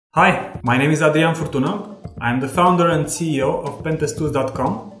Hi, my name is Adrian Furtună. I'm the founder and CEO of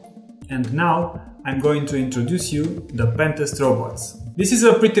Pentest-Tools.com, and now I'm going to introduce you the Pentest Robots. This is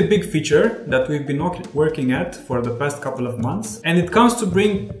a pretty big feature that we've been working at for the past couple of months, and it comes to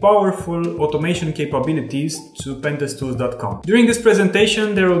bring powerful automation capabilities to Pentest-Tools.com. During this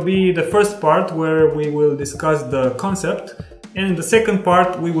presentation there will be the first part where we will discuss the concept, and in the second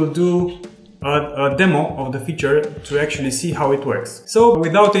part we will do a demo of the feature to actually see how it works. So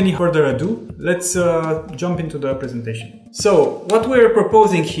without any further ado, let's jump into the presentation. So what we're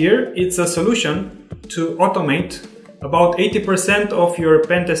proposing here, it's a solution to automate about 80% of your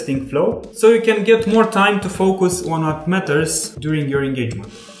pen testing flow, so you can get more time to focus on what matters during your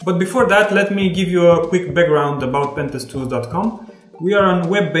engagement. But before that, let me give you a quick background about Pentest-Tools.com. We are a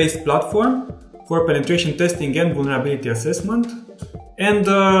web-based platform for penetration testing and vulnerability assessment. And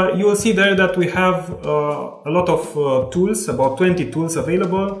you will see there that we have a lot of tools, about 20 tools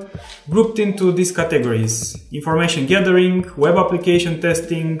available, grouped into these categories: information gathering, web application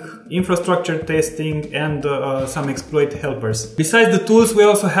testing, infrastructure testing, and some exploit helpers. Besides the tools, we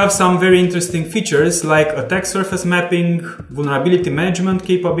also have some very interesting features like attack surface mapping, vulnerability management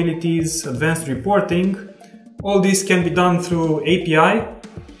capabilities, advanced reporting. All this can be done through API,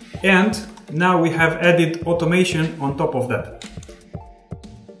 and now we have added automation on top of that.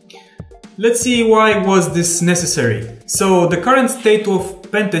 Let's see why was this necessary. So the current state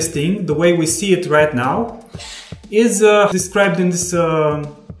of pen testing, the way we see it right now, is described in this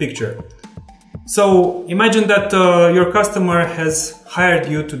picture. So imagine that your customer has hired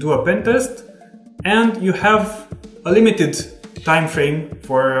you to do a pen test, and you have a limited time frame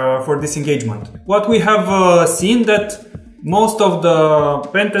for this engagement. What we have seen that most of the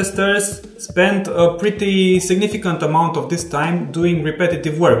pen testers spend a pretty significant amount of this time doing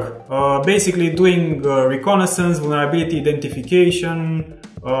repetitive work. Basically doing reconnaissance, vulnerability identification,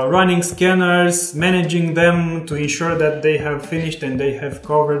 running scanners, managing them to ensure that they have finished and they have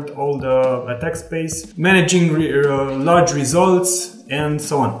covered all the attack space, managing large results, and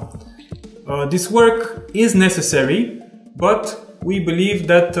so on. This work is necessary, but we believe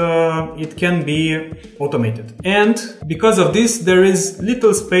that it can be automated. And because of this, there is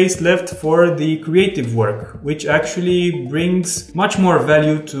little space left for the creative work, which actually brings much more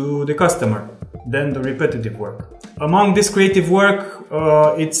value to the customer than the repetitive work. Among this creative work,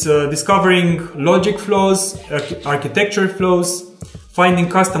 it's discovering logic flows, architecture flows, finding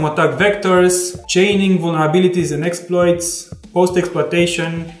custom attack vectors, chaining vulnerabilities and exploits,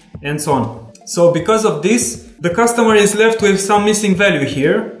 post-exploitation, and so on. So because of this, the customer is left with some missing value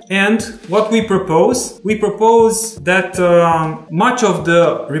here. And what we propose that much of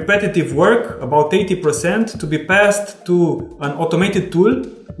the repetitive work, about 80%, to be passed to an automated tool,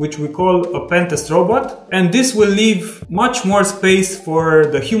 which we call a Pentest Robot. And this will leave much more space for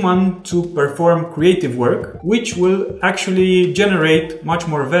the human to perform creative work, which will actually generate much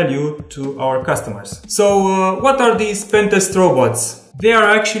more value to our customers. So what are these Pentest Robots? They are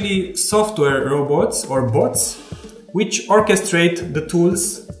actually software robots or bots which orchestrate the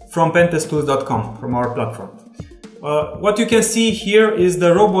tools from Pentest-Tools.com, from our platform. What you can see here is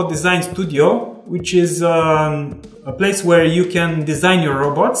the Robot Design Studio, which is a place where you can design your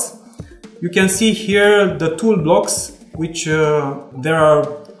robots. You can see here the tool blocks, which there are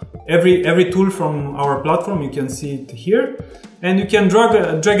every tool from our platform. You can see it here, and you can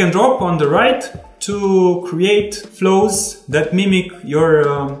drag and drop on the right to create flows that mimic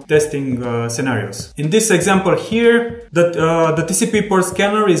your testing scenarios. In this example here, the TCP port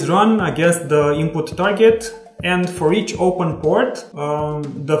scanner is run against the input target, and for each open port,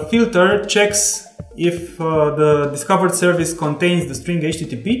 the filter checks if the discovered service contains the string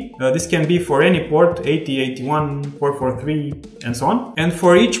HTTP. This can be for any port, 80, 81, 443, and so on. And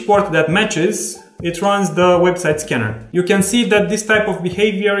for each port that matches, it runs the website scanner. You can see that this type of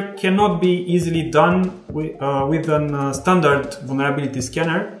behavior cannot be easily done with a standard vulnerability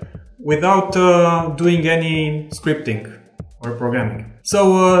scanner without doing any scripting or programming.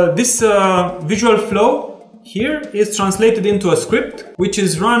 So this visual flow here is translated into a script which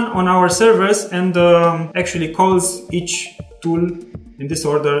is run on our servers and actually calls each tool in this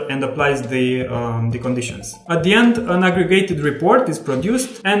order and applies the conditions. At the end, an aggregated report is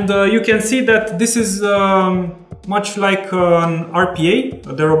produced, and you can see that this is much like an RPA,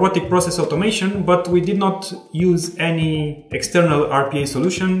 the robotic process automation, but we did not use any external RPA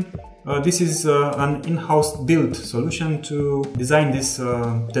solution. This is an in-house built solution to design these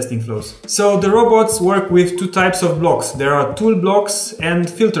testing flows. So the robots work with two types of blocks. There are tool blocks and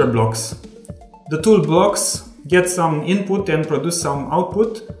filter blocks. The tool blocks get some input and produce some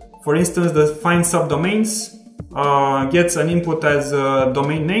output. For instance, the find subdomains gets an input as a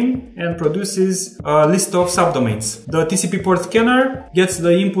domain name and produces a list of subdomains. The TCP port scanner gets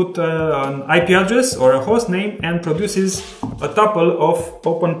the input an IP address or a host name and produces a tuple of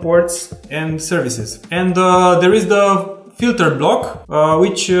open ports and services. And there is the filter block,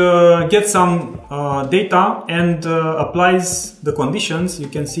 which gets some data and applies the conditions. You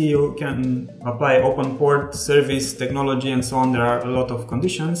can see you can apply open port, service, technology, and so on. There are a lot of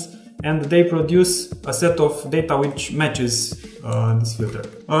conditions, and they produce a set of data which matches this filter.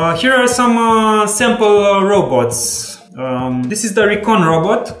 Here are some sample robots. This is the Recon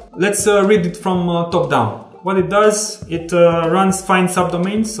robot. Let's read it from top down. What it does, it runs find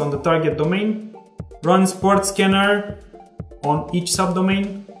subdomains on the target domain, runs port scanner on each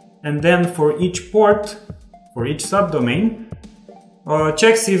subdomain, and then for each port, for each subdomain,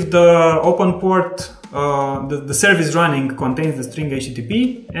 checks if the open port, the service running contains the string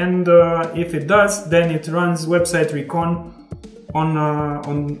HTTP, and if it does, then it runs website recon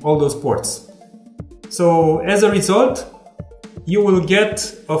on all those ports. So as a result, you will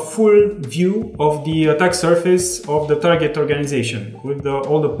get a full view of the attack surface of the target organization with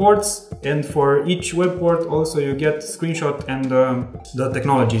all the ports, and for each web port also you get screenshot and the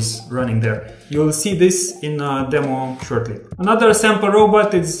technologies running there. You'll see this in a demo shortly. Another sample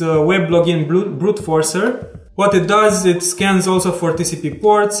robot is Web Login Brute Forcer. What it does, it scans also for TCP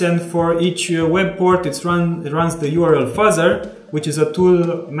ports, and for each web port it runs the URL fuzzer, which is a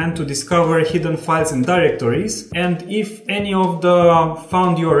tool meant to discover hidden files and directories. And if any of the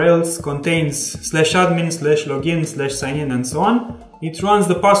found URLs contains /admin, /login, /signin, and so on, it runs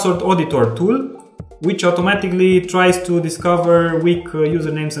the password auditor tool, which automatically tries to discover weak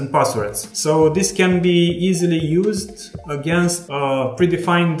usernames and passwords. So this can be easily used against a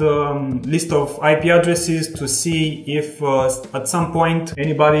predefined list of IP addresses to see if at some point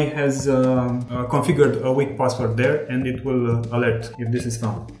anybody has configured a weak password there, and it will alert if this is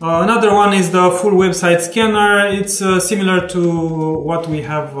found. Another one is the full website scanner. It's similar to what we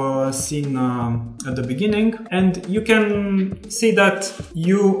have seen at the beginning, and you can see that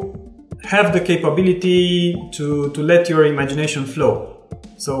you have the capability to let your imagination flow.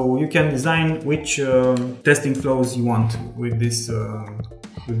 So you can design which testing flows you want with this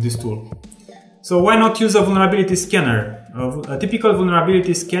tool. So why not use a vulnerability scanner? A typical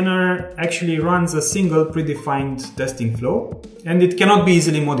vulnerability scanner actually runs a single predefined testing flow, and it cannot be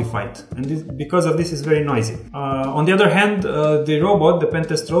easily modified, and because of this is very noisy. On the other hand, the robot, the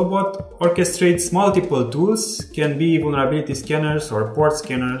Pentest Robot, orchestrates multiple tools, can be vulnerability scanners or port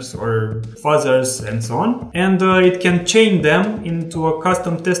scanners or fuzzers and so on, and it can chain them into a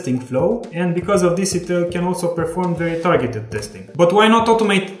custom testing flow, and because of this it can also perform very targeted testing. But why not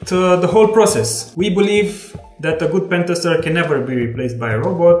automate the whole process? We believe that a good pentester can never be replaced by a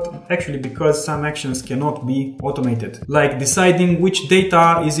robot, actually because some actions cannot be automated. Like deciding which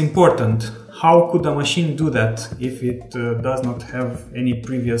data is important. How could a machine do that if it does not have any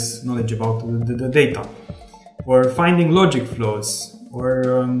previous knowledge about the data? Or finding logic flows,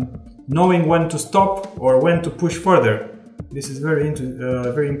 or knowing when to stop or when to push further. This is very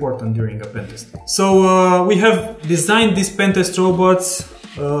important during a pentest. So we have designed these Pentest robots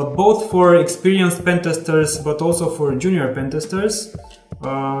both for experienced pentesters but also for junior pentesters.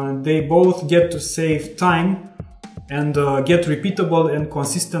 They both get to save time and get repeatable and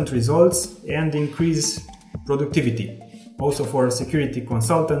consistent results and increase productivity. Also for security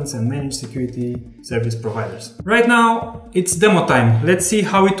consultants and managed security service providers. Right now it's demo time. Let's see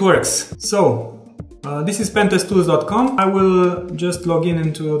how it works. So this is Pentest-Tools.com. I will just log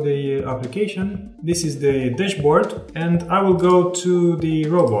into the application. This is the dashboard, and I will go to the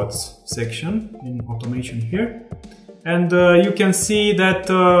robots section in automation here. And you can see that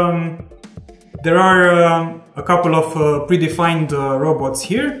there are a couple of predefined robots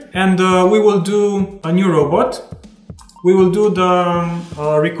here, and we will do a new robot. We will do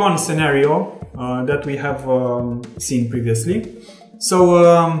the recon scenario that we have seen previously.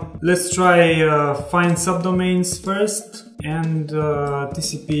 So let's try find subdomains first, and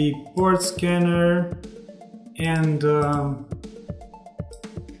TCP port scanner, and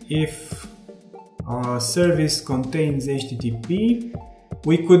if service contains HTTP,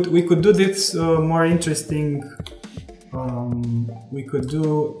 we could do this more interesting. We could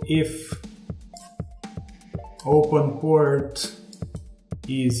do if open port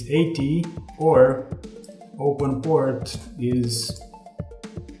is 80 or open port is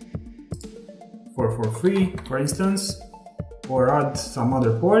 443, for instance, or add some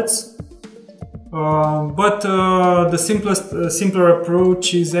other ports. But the simpler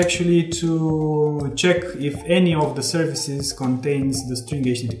approach is actually to check if any of the services contains the string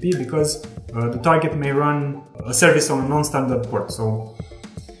HTTP, because the target may run a service on a non-standard port. So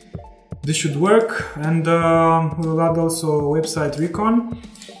this should work, and we'll add also website recon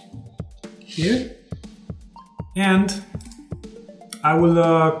here, and I will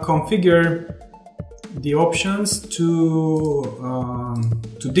configure the options to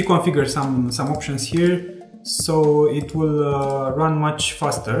deconfigure some options here, so it will run much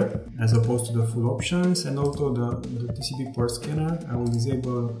faster as opposed to the full options. And also the TCP port scanner, I will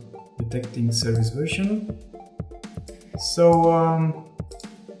disable detecting service version. So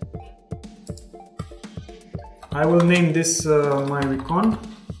I will name this my recon.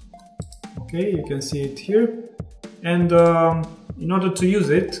 Okay, you can see it here, and in order to use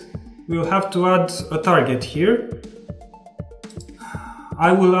it, we'll have to add a target here.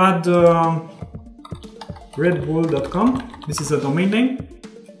 I will add redbull.com. This is a domain name,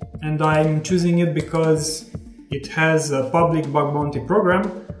 and I'm choosing it because it has a public bug bounty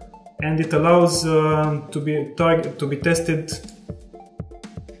program, and it allows to be tested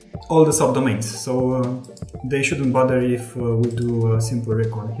all the subdomains. So they shouldn't bother if we do a simple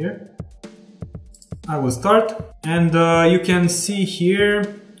recon here. I will start, and you can see here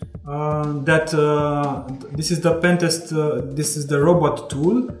that this is the Pentest, this is the robot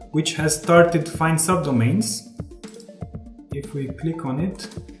tool, which has started find subdomains. If we click on it,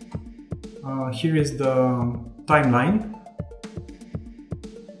 here is the timeline.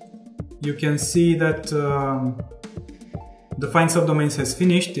 You can see that the find subdomains has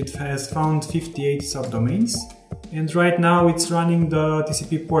finished. It has found 58 subdomains, and right now it's running the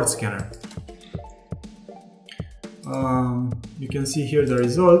TCP port scanner. You can see here the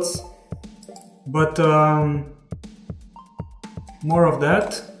results, but more of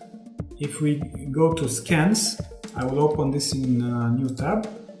that. If we go to scans, I will open this in a new tab.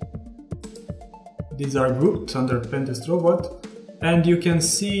 These are grouped under Pentest Robot, and you can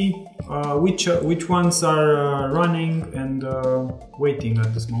see which ones are running and waiting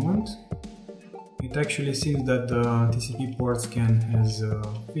at this moment. It actually seems that the TCP port scan has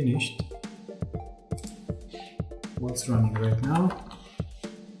finished. What's running right now?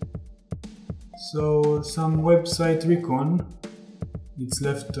 So some website recon, it's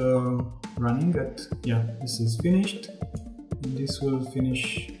left running at, yeah, this is finished, and this will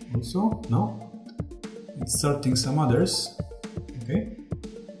finish also. No, it's starting some others. Okay,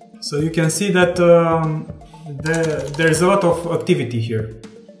 so you can see that there's a lot of activity here.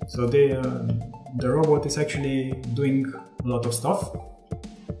 So the robot is actually doing a lot of stuff.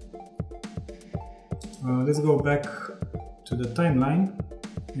 Let's go back to the timeline.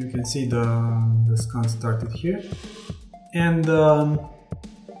 You can see the scan started here, and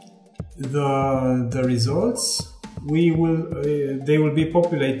the results they will be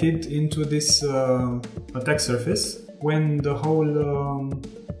populated into this attack surface when the whole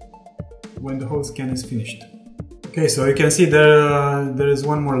scan is finished. Okay, so you can see there is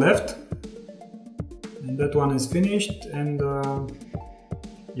one more left, and that one is finished, and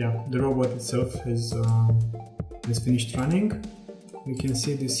yeah, the robot itself has finished running. You can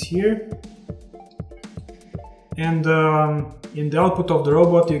see this here, and in the output of the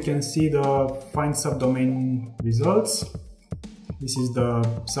robot you can see the find subdomain results. This is the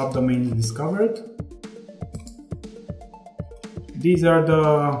subdomain discovered. These are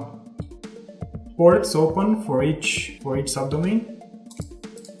the ports open for each subdomain,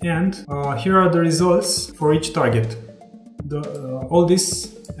 and here are the results for each target. All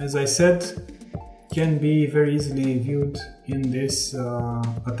this, as I said, can be very easily viewed in this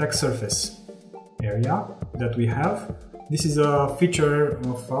attack surface area that we have. This is a feature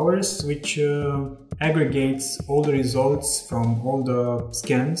of ours which aggregates all the results from all the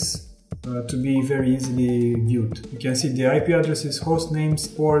scans to be very easily viewed. You can see the IP addresses, host names,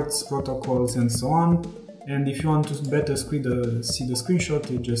 ports, protocols, and so on. And if you want to better see the screenshot,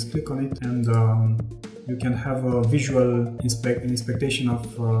 you just click on it, and you can have a visual inspection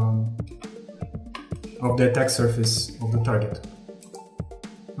of the attack surface of the target.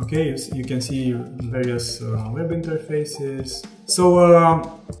 Okay, you can see various web interfaces. So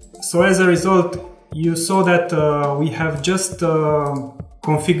as a result, you saw that we have just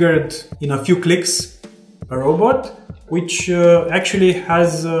configured in a few clicks a robot which actually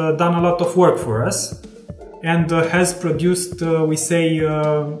has done a lot of work for us, and has produced, we say,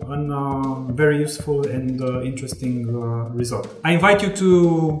 a very useful and interesting result. I invite you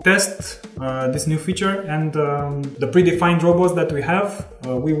to test this new feature, and the predefined robots that we have.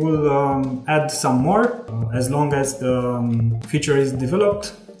 We will add some more as long as the feature is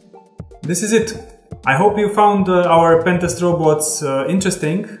developed. This is it. I hope you found our Pentest robots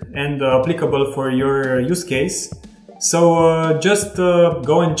interesting and applicable for your use case. So just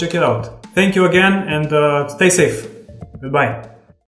go and check it out. Thank you again and stay safe. Goodbye.